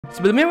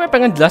Sebelumnya gue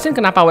pengen jelasin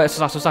kenapa gue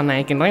susah-susah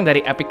naikin rank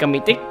dari epic ke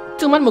mythic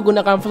cuman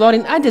menggunakan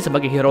Floryn aja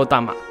sebagai hero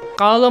utama.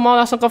 Kalau lo mau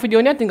langsung ke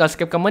videonya tinggal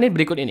skip ke menit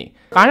berikut ini.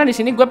 Karena di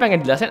sini gue pengen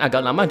jelasin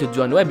agak lama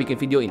tujuan gue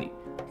bikin video ini.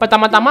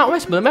 Pertama-tama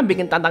gue sebelumnya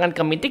bikin tantangan ke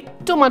mythic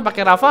cuman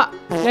pakai Rafa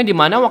yang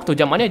dimana waktu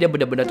zamannya dia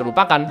benar-benar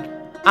terlupakan.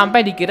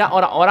 Sampai dikira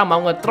orang-orang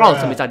mau nge-troll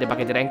semisal dia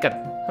pakai di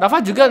ranked. Rafa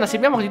juga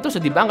nasibnya waktu itu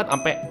sedih banget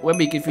sampai gue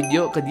bikin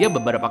video ke dia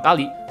beberapa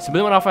kali.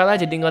 Sebelum Rafaela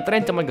jadi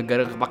ngetrend cuma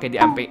gara-gara kepake di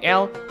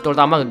MPL,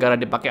 terutama gara-gara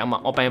dipakai sama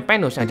Open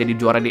Penus yang jadi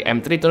juara di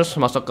M3 terus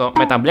masuk ke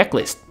meta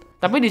blacklist.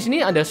 Tapi di sini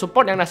ada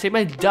support yang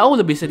nasibnya jauh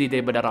lebih sedih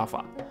daripada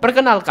Rafa.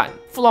 Perkenalkan,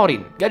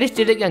 Floryn, gadis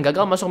cilik yang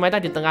gagal masuk meta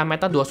di tengah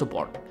meta 2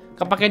 support.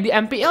 Kepake di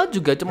MPL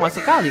juga cuma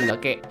sekali, nggak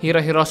kayak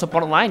hero-hero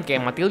support lain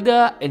kayak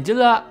Matilda,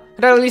 Angela.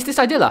 Realistis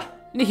aja lah,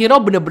 ini hero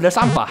bener-bener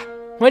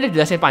sampah. Gue udah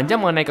jelasin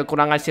panjang mengenai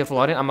kekurangan si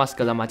Floryn sama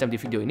segala macam di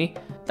video ini.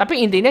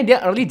 Tapi intinya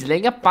dia early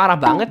jeleknya parah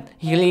banget,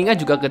 healingnya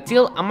juga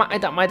kecil, sama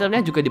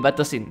item-itemnya juga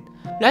dibatesin.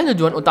 Dan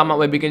tujuan utama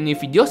gue bikin ini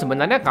video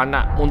sebenarnya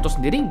karena untuk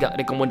sendiri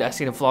nggak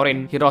rekomendasiin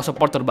Floryn hero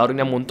support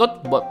terbarunya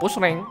muntut buat push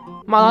rank.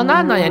 Malah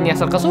Nana yang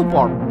nyasar ke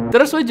support.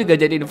 Terus gue juga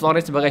jadiin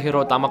Floryn sebagai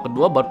hero utama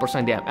kedua buat push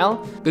rank di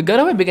ML.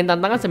 Gara-gara gue bikin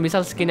tantangan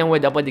semisal skin yang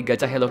gue dapat di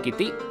gacha Hello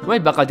Kitty, gue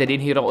bakal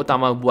jadiin hero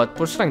utama buat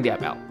push rank di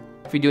ML.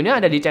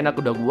 Videonya ada di channel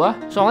kedua gua,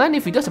 soalnya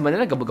ini video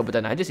sebenarnya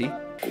gebet-gebetan aja sih.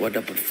 Gua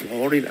dapet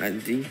Floryn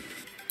anjing.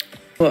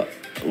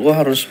 Gua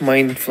harus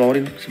main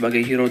Floryn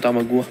sebagai hero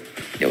utama gua.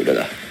 Ya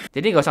udahlah.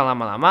 Jadi gak usah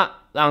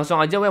lama-lama, langsung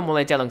aja gue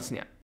mulai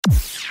challenge-nya.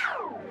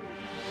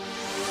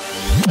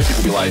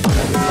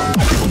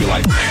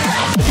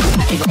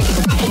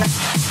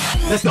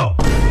 Let's go.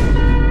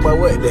 But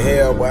what the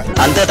hell, boy?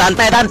 Tante,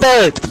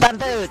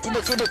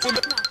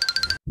 ciduk.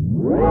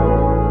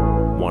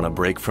 Want a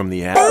break from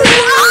the app?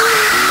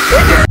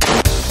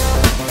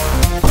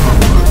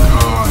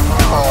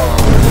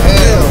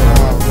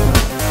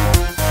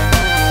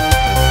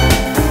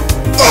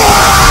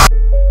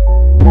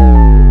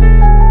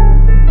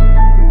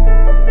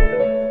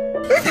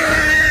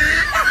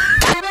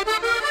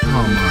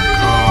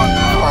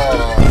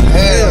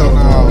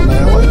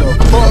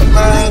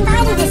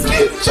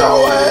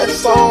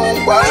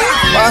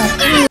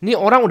 Ini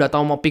orang udah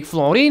tahu mau pick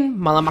Floryn,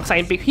 malah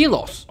maksain pick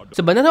Helos.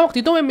 Sebenarnya waktu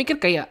itu gue mikir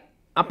kayak,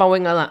 apa gue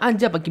ngalah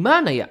aja apa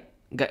gimana ya?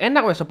 Gak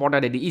enak gue supportnya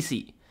ada di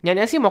isi.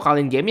 Nyatanya sih mau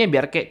kalian gamenya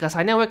biar kayak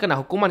kesannya gue kena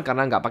hukuman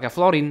karena nggak pakai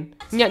Floryn.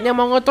 Nyatanya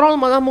mau nge-troll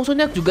malah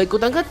musuhnya juga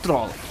ikutan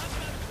nge-troll.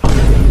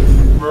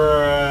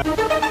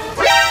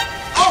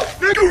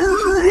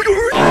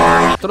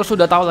 Terus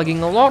udah tahu lagi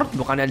nge-lord,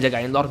 bukannya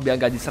jagain lord biar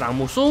gak diserang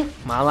musuh,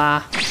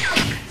 malah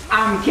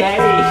I'm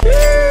carry.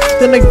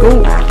 Then I go.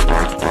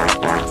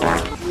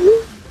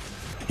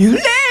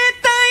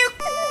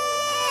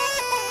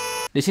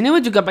 Di sini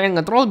gue juga pengen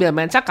nge-troll biar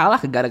Mensa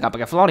kalah gara-gara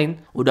pakai Floryn.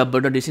 Udah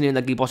bener di sini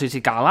lagi posisi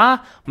kalah,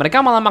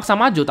 mereka malah maksa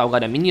maju tahu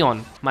gak ada minion.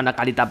 Mana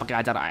Kalita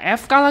pakai acara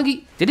AFK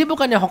lagi. Jadi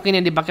bukannya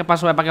Hokin yang dipakai pas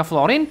gue pakai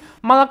Floryn,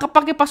 malah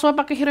kepake pas gue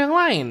pakai hero yang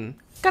lain.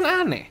 Kan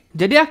aneh.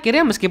 Jadi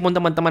akhirnya meskipun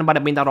teman-teman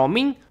pada minta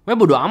roaming, gue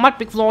bodo amat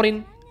pick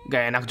Floryn.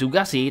 Gak enak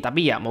juga sih,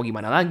 tapi ya mau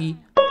gimana lagi.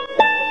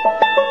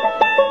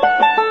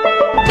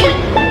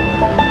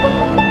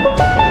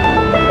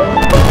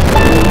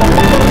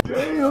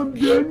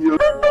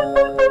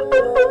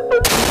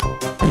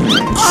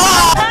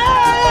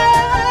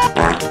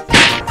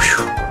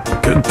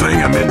 Good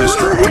thing I'm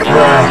indestructible.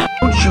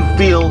 Don't you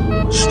feel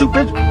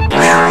stupid?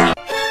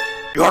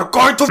 You're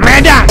going to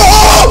Medan!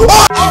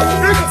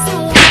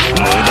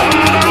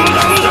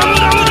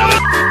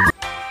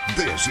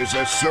 This is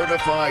a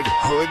certified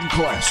hood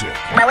classic.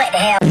 What the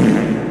hell?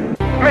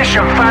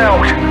 Mission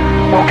failed.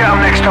 We'll get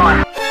 'em next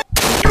time.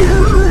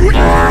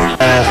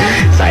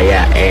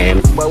 Saya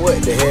M. But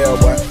what the hell,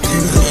 boy?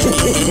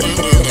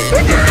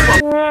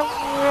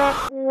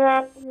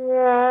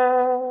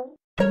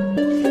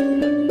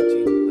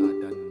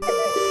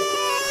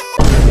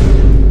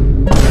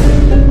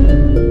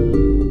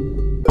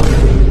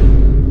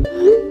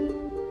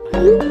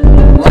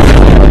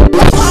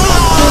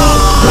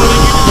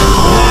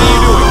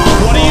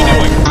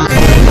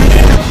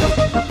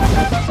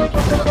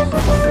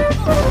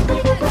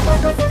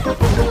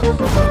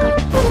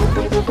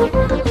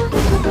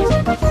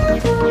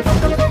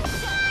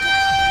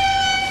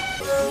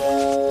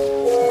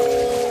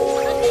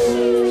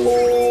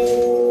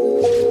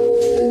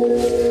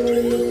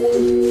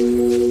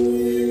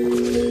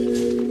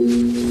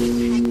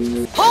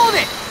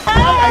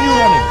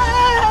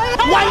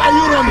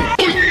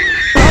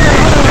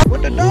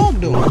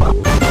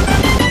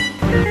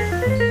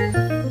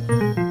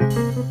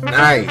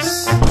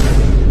 Nice.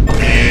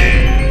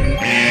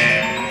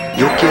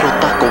 Yo quiero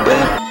Taco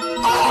Bell.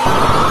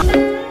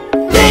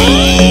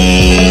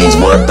 Days,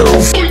 what the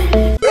f?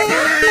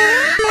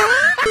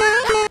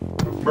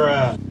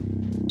 Bruh.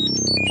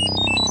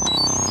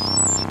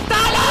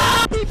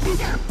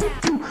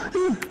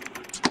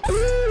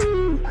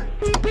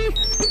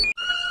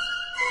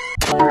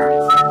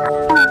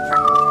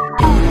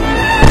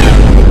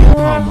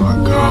 Oh my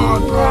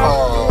god,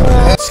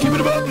 bro. Skip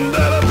it about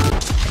that.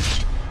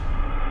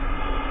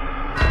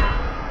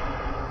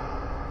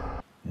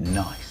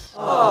 Nice.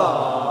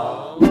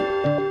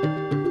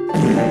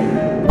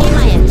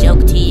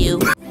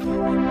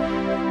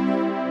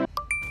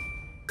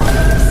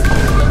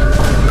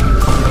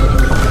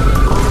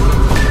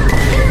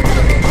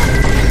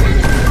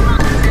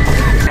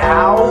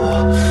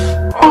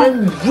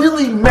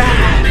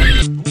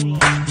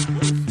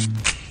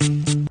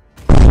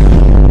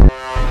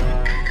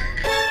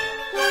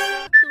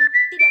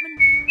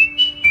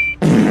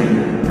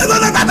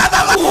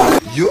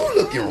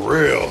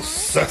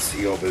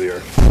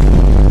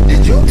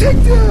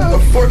 Get a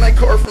Fortnite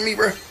car for me,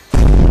 bro.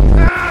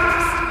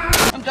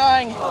 I'm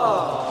dying.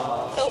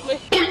 Help me.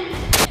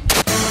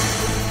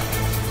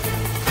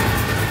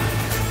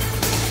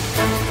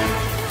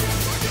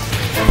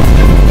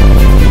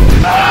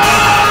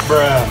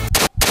 Bruh.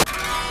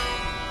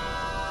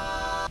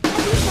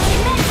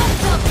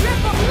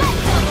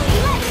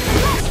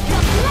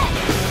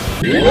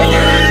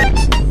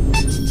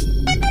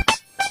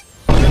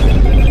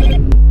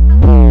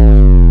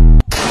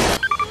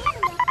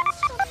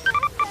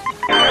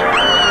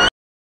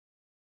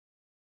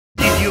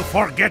 Did you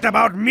forget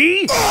about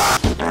me?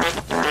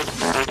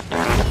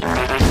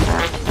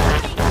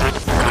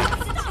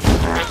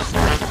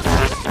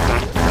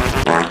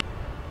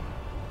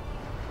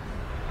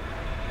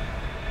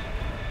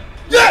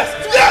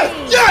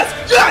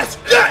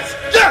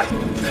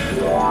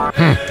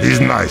 He's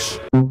nice.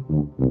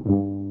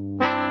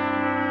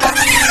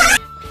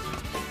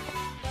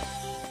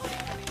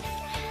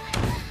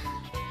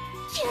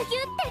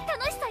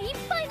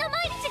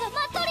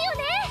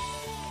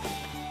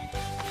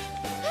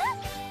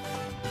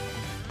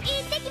 行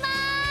ってきまー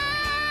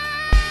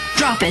す。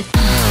 Drop it.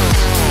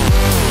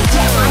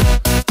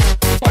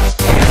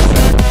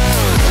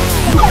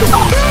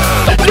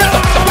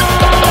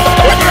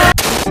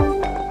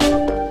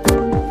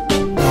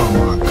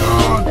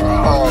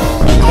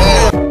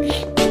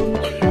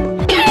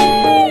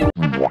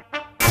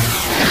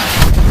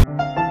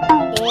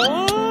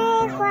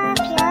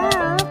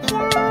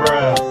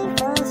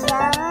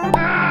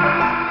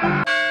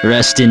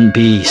 Rest in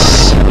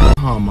peace.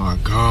 Oh my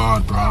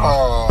god, bro.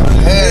 Oh,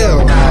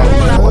 hell no.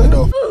 What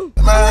the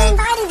man?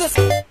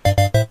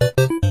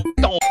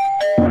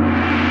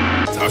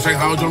 早上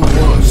好，中国，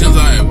现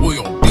在我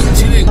有冰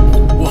淇淋，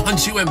我很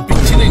喜欢冰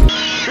淇淋。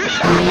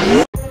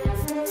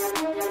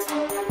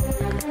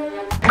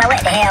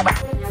What the hell?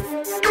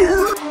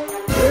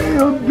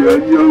 Damn,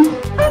 Daniel.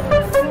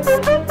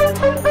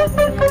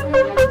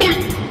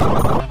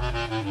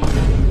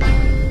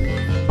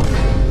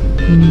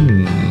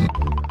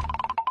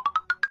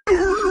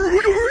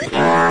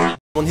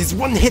 He's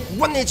one hit,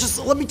 just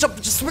let me jump,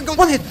 just go.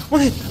 One hit,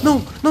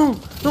 no, no,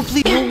 no,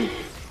 please,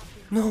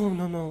 no, no,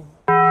 no, no.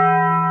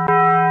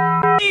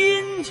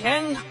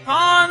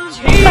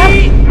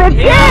 But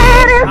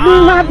that is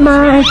not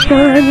my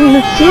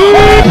son.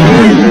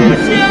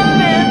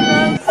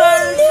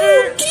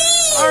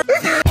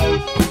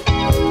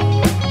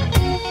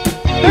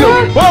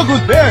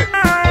 Bagus back.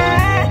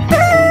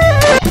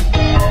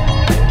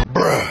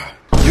 Bruh,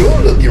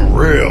 you're looking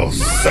real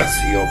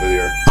sexy over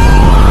there.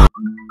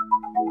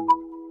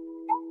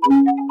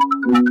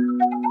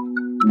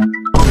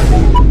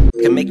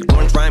 Can make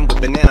orange rhyme with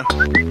banana.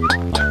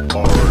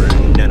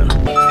 Banana.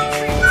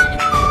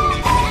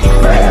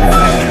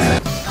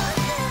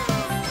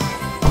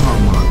 Oh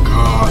my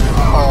god.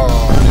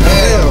 Oh,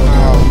 hell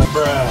no,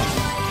 bruh.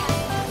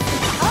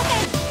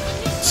 Okay.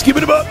 Skip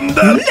it up and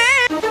down.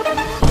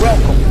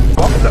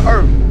 Welcome to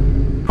Earth.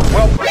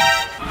 Welcome.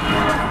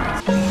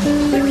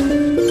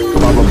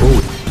 Baba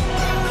boat.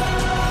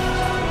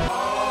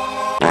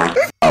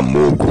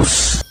 Amogus.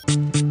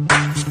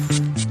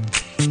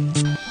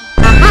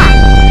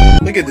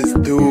 Look at this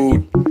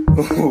dude.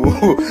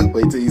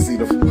 Wait till you see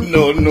the.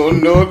 No.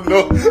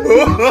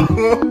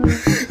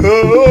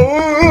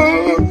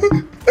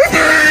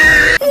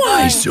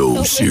 Why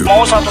so serious?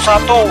 Mau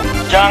satu-satu,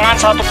 jangan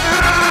satu.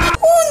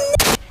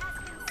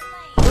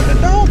 What the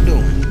dog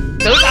doing?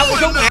 Do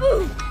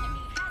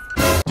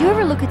you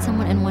ever look at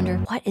someone and wonder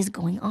what is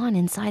going on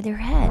inside their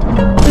head?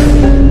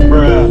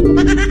 Bruh.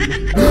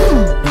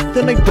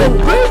 Then they go,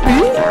 baby.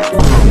 Oh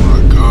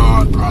my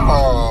god, bro.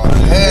 Oh,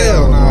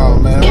 hell no,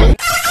 man.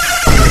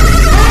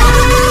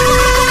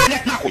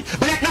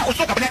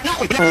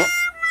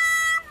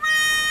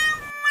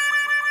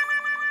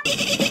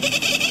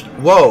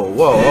 Whoa.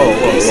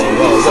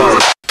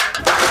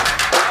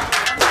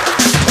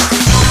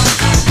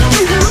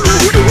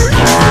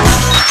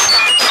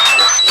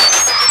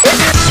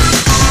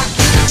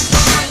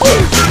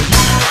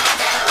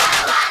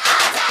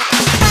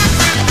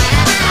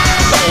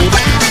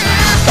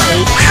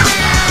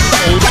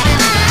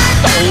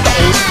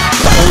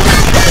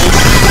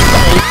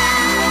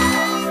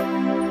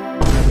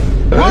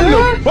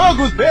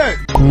 Bagus back.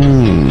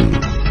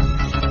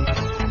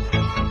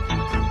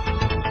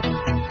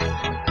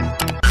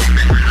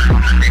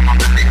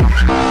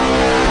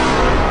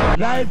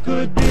 Life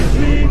could be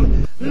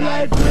dream.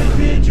 Life could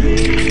be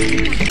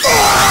dream.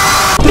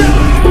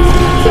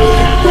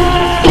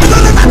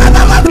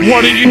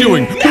 What are you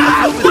doing?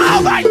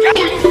 Oh my god!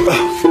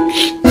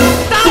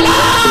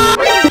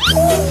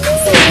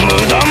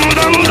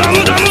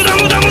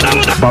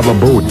 Baba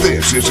boat.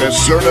 This is a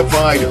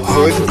certified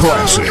hood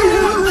classic.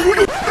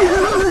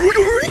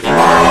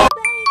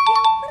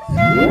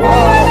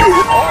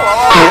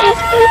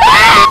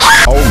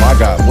 Oh my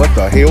god, what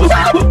the hell? What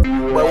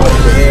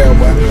the hell,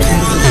 boy?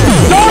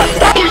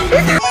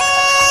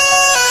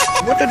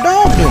 What the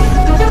dog doing?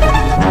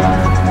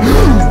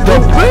 The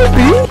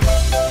baby?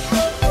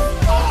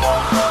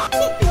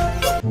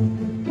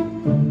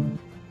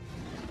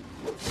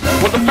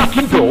 What the fuck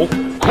you do?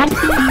 But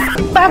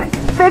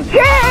the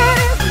cat.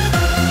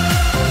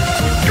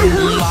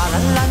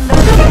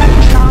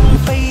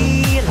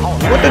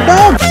 What the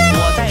dog?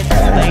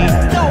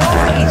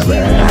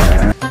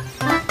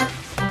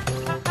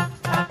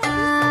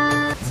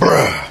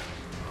 Bruh,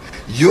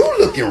 you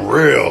looking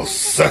real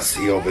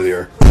sussy over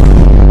there.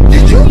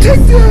 Did you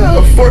take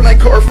the Fortnite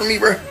card from me,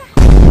 bruh?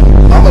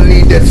 I'ma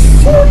need that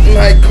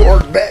Fortnite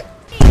card back.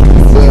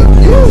 But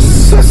you're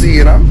sussy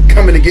and I'm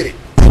coming to get it.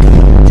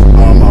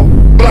 I'ma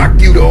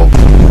block you though.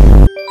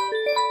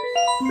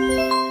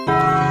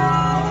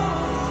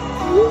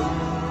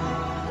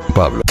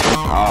 Pablo.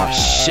 Oh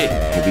shit,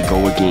 here we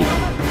go again.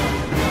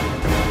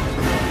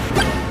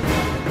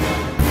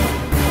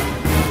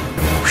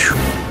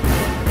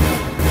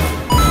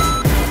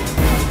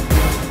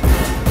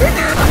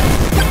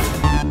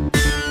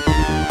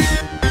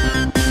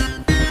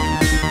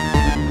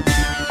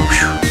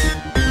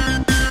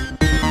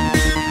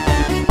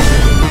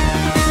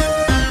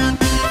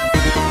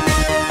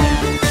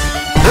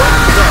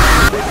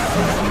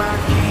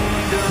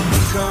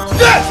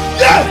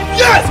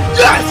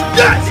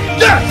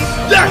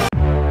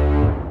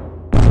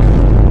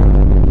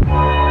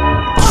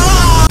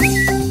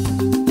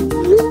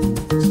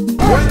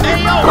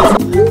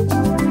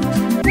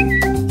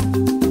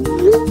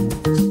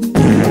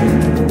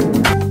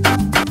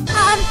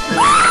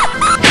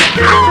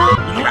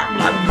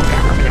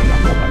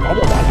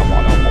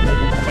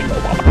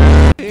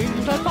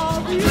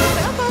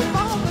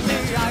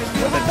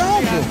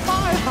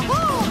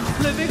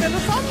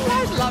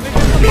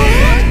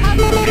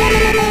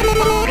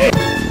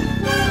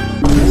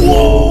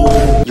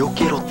 Yo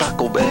quiero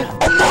Taco Bell.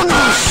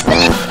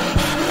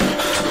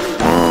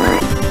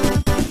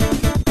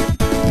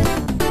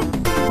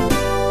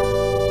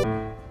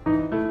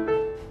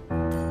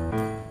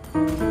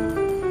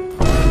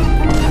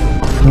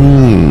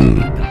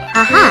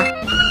 Aha.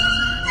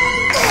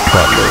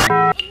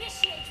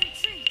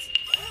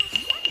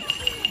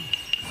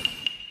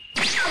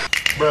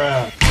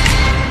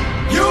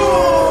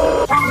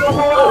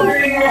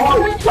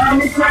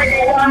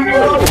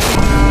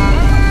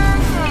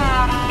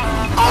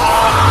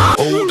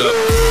 Hold up.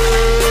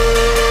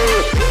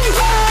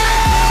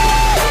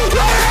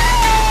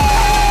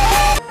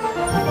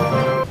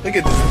 Look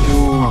at this dude.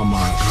 Oh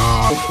my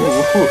god.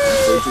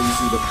 Wait till you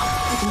see the.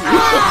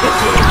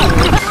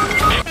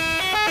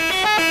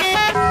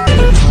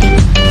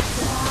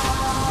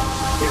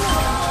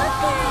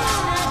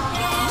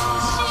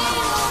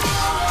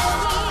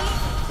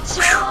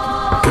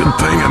 Good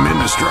thing I'm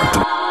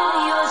indestructible.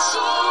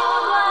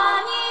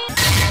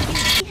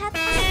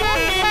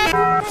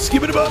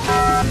 Skip it up.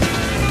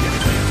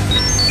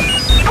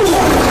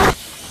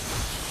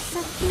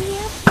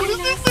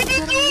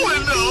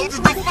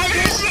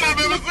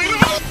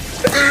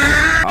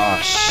 Oh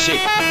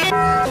shit.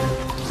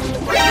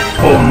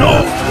 Oh no.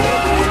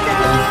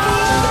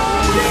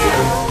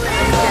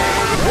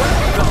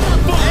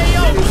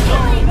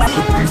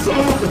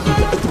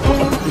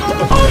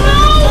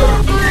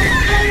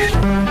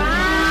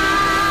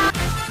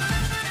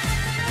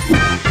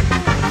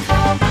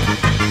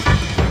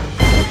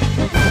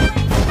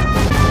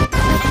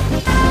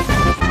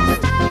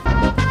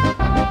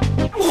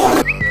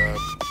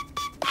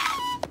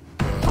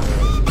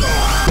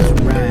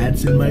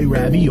 Rats in my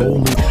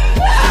ravioli.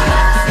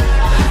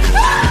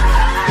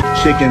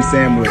 Chicken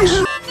sandwich.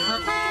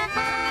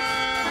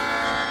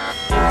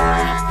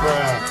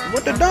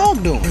 What the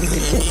dog doing?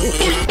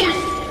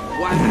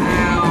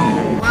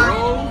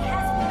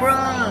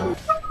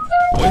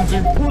 When's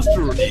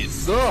imposter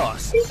is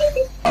us?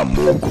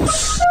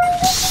 Bagus.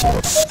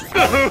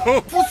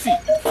 Pussy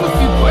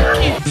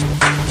bucket.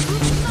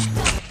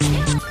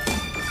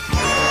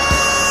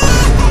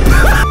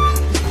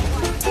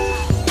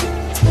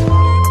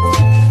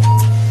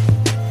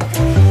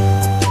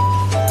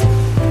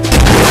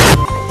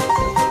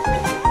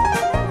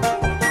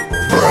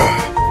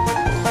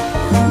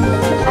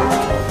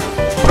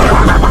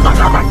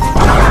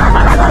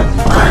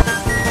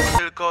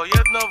 Tylko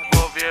jedno w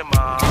głowie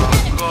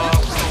mam go.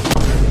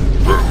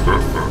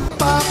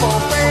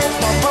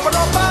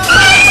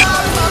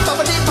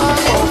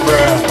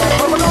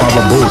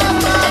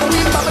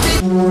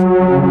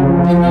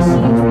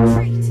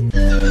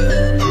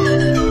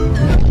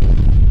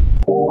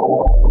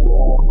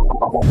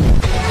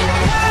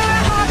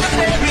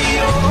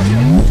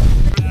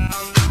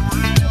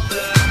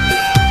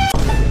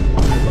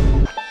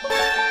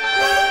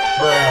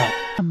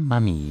 Mamma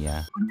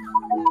mia.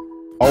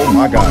 Oh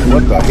my god,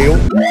 what the hell?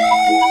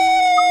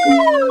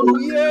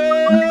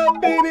 Yeah,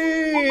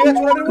 baby! That's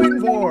what I've been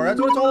waiting for. That's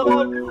what it's all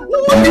about.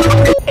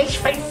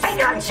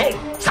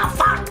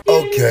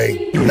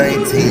 Okay,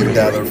 $19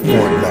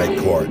 Fortnite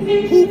card.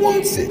 Who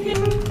wants it?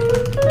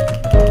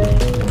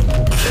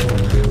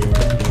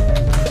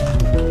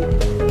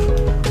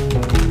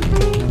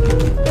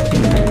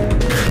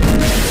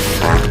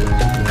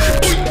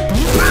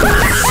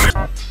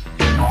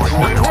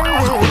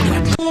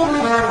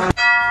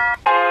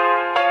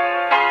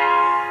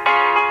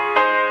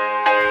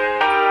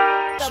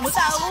 Kamu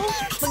tahu,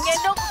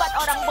 menggendong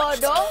 4 orang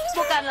bodoh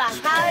bukanlah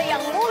hal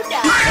yang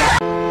muda.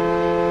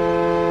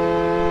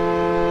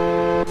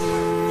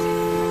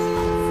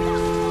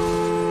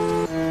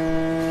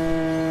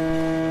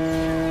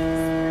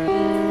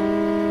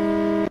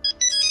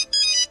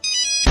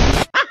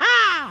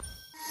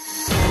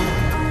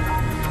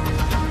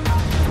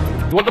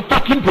 You want the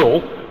fucking brawl?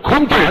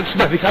 Come dance,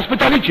 Mythic,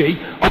 hospitality,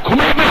 or come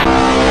at me!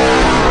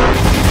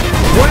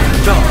 What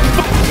the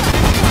fuck?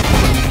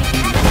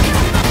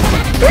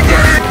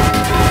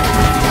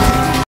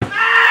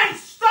 Hey,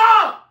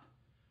 stop!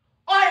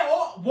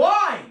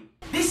 Why?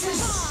 This is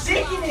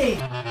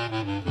sickening!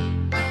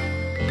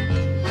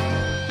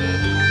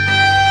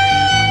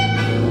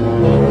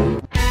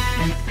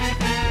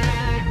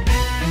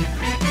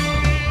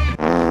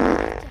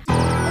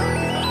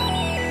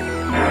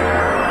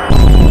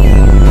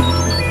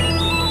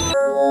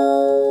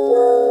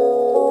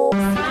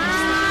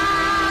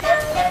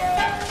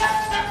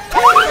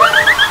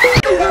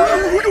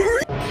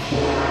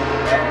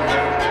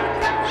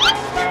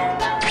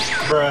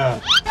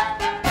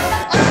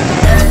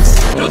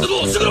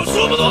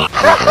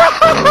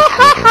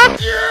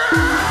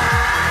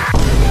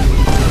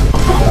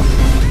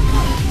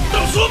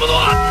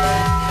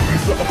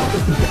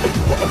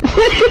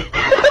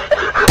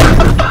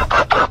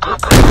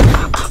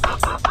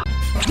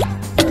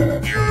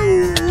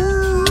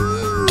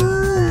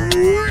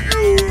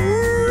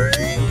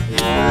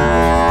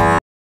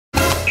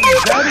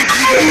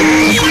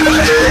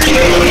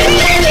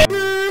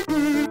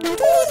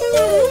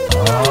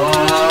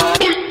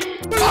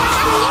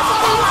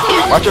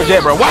 Watch your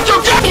jet, bro. Watch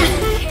your jet!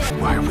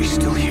 Why are we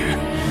still here?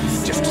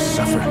 Just to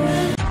suffer.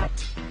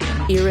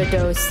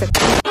 Iridos.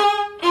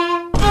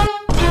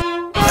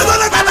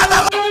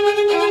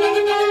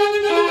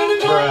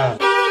 Bruh.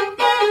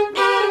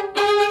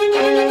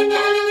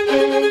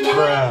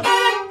 Bruh.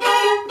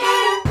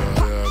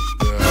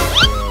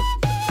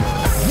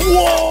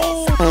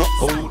 Whoa!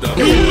 Hold up.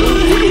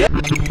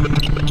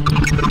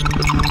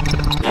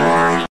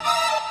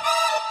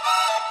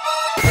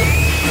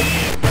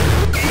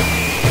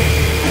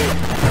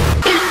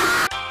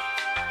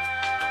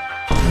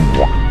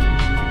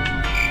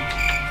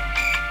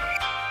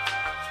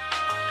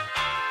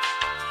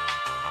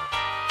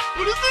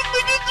 What is this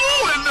nigga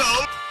doing,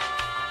 though?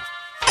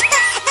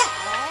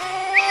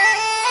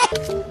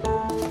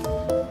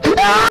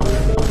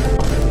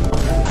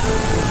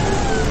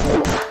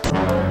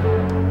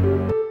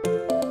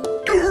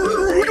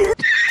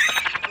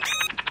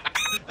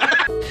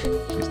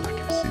 He's not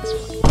gonna see this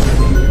one.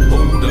 Hold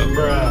up.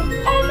 Bruh.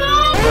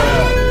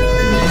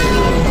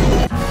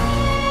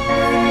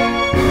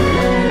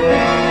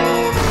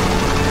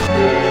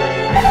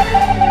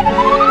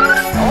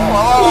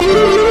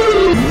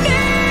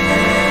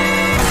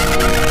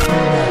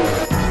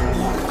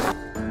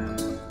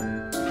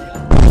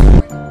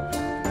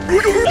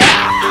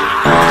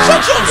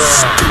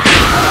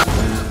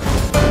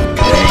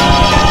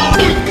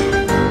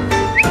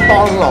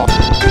 Allah.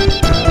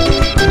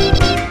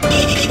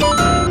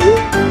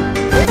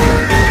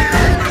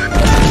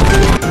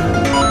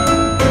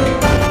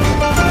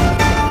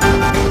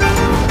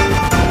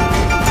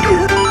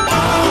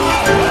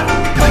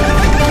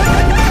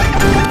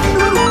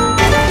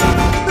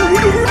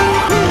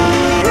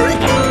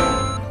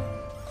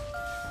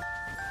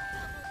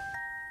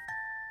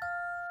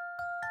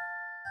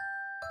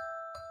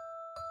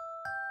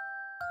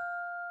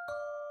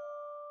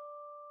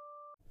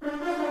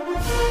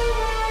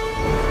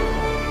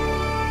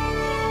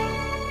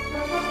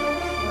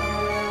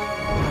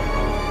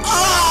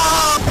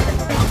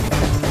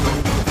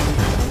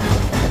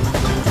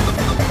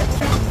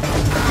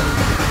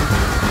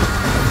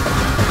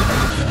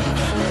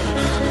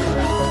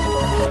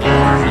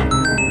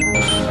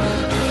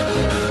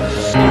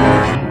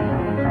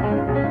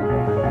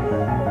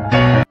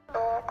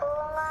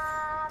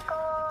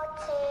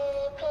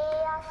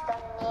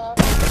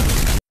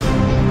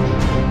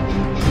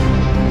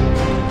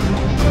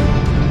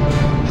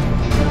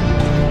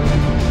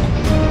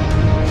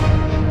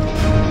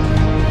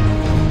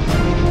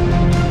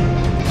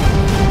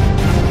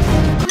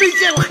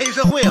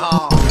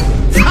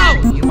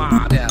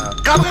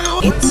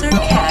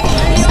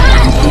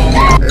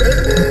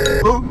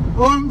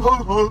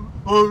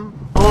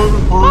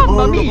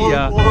 Mamma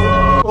mia!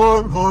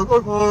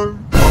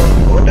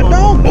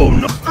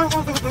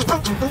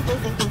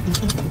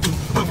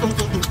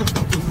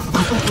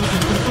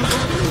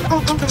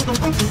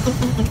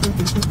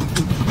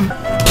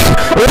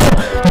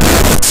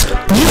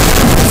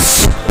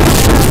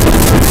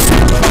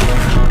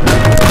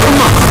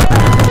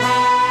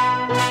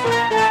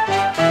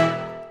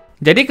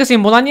 Jadi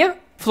kesimpulannya,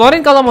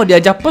 Floryn kalau mau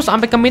diajak push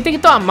sampai ke Mythic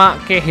itu sama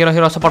kayak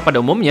hero-hero support pada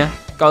umumnya.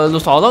 Kalau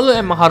lu solo, lu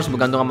emang harus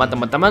bergantung sama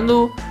teman-teman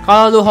lu.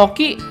 Kalau lu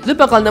hoki, lu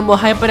bakal nemu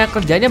hyper yang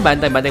kerjanya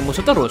bantai-bantai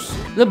musuh terus.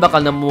 Lu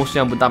bakal nemu musuh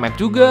yang buta map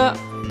juga.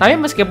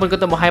 Tapi meskipun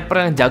ketemu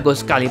hyper yang jago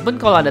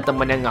sekalipun, kalau ada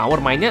teman yang ngawur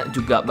mainnya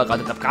juga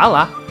bakal tetap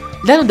kalah.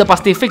 Dan udah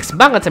pasti fix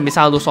banget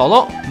semisal lu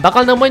solo,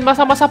 bakal nemuin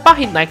masa-masa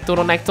pahit naik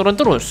turun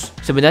terus.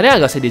 Sebenarnya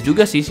agak sedih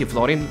juga sih si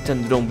Floryn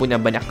cenderung punya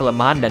banyak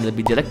kelemahan dan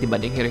lebih jelek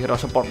dibanding hero-hero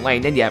support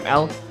lainnya di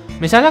ML.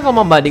 Misalnya kalau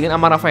mau bandingin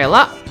sama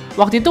Rafaela,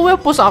 waktu itu gue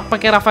push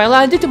pakai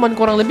Rafaela aja cuman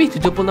kurang lebih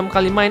 76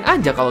 kali main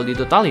aja kalau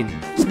ditotalin.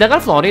 Sedangkan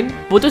Floryn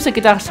butuh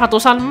sekitar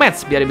 100-an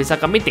match biar bisa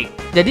ke Mythic.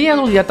 Jadi yang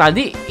lu lihat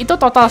tadi, itu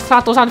total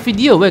 100-an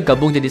video gue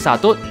gabung jadi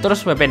satu,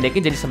 terus gue pendekin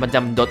jadi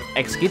semacam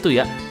 .x gitu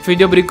ya.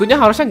 Video berikutnya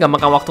harusnya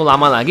nggak makan waktu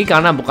lama lagi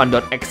karena bukan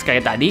 .x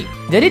kayak tadi.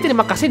 Jadi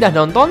terima kasih udah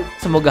nonton,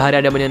 semoga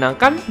hari Anda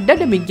menyenangkan, dan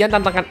demikian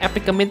tantangan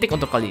epic ke Mythic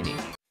untuk kali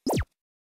ini.